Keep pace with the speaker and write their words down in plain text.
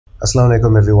Assalamu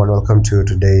alaikum everyone, welcome to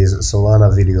today's Solana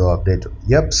video update.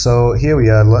 Yep, so here we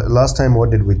are. Last time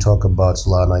what did we talk about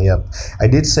Solana? Yep, I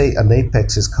did say an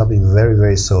apex is coming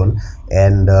very soon,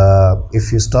 and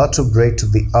if you start to break to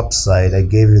the upside, I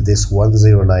gave you this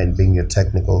 109 being your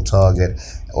technical target,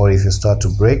 or if you start to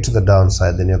break to the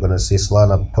downside, then you're going to see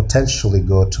Solana potentially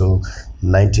go to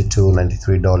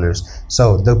 $92-93.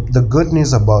 So the good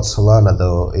news about Solana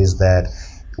though is that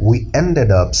we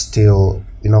ended up still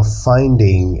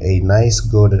finding a nice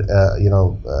good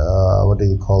what do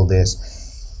you call this,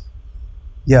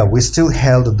 yeah, we still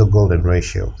held the golden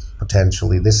ratio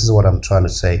potentially. This is what I'm trying to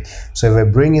say. So if I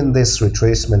bring in this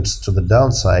retracement to the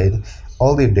downside,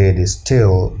 all they did is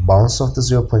still bounce off the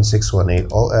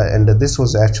 0.618, and this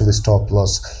was actually stop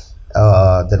loss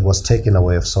that was taken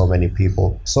away of so many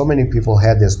people. So many people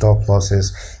had their stop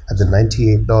losses at the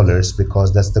 $98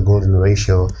 because that's the golden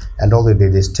ratio, and all they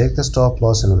did is take the stop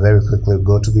loss and very quickly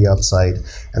go to the upside.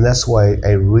 And that's why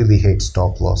I really hate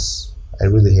stop loss. I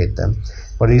really hate them,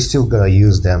 but you still gotta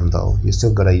use them though. You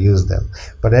still gotta use them.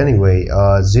 But anyway,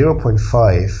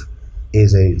 0.5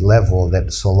 is a level that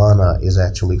Solana is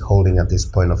actually holding at this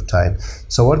point of time.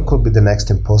 So what could be the next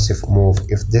impulsive move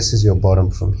if this is your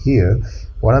bottom from here?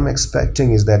 What I'm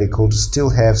expecting is that it could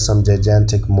still have some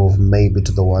gigantic move, maybe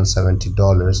to the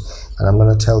 $170, and I'm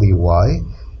going to tell you why.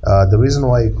 The reason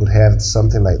why you could have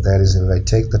something like that is if I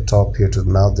take the top here to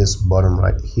now this bottom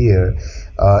right here,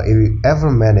 if you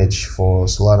ever manage for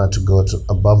Solana to go to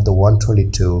above the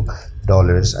 $122,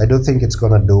 I do think it's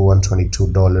gonna do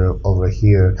 $122 over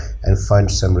here and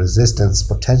find some resistance.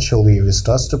 Potentially if it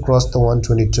starts to cross the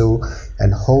 122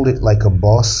 and hold it like a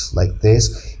boss like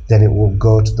this, then it will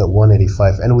go to the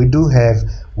 185, and we do have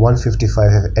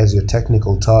 155 as your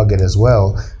technical target as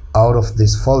well out of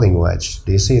this falling wedge.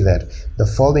 Do you see that? The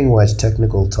falling wedge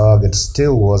technical target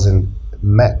still wasn't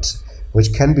met,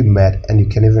 which can be met, and you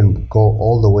can even go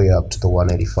all the way up to the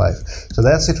 185. So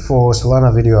that's it for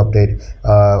Solana video update.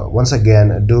 Once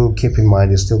again, do keep in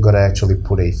mind you still got to actually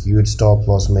put a huge stop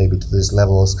loss maybe to these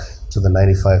levels, to the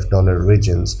 $95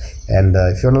 regions. And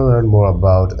if you want to learn more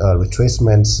about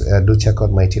retracements, do check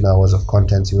out my 10 hours of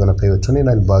content. You're going to pay with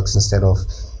 29 bucks instead of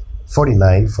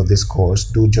 49 for this course.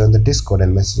 Do join the Discord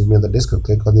and message me on the Discord.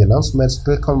 Click on the announcements,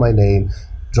 click on my name,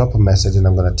 drop a message, and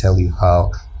I'm going to tell you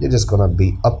how. You're just going to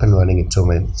be up and running in 2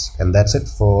 minutes. And that's it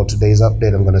for today's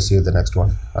update. I'm going to see you in the next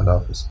one. Allah Hafiz.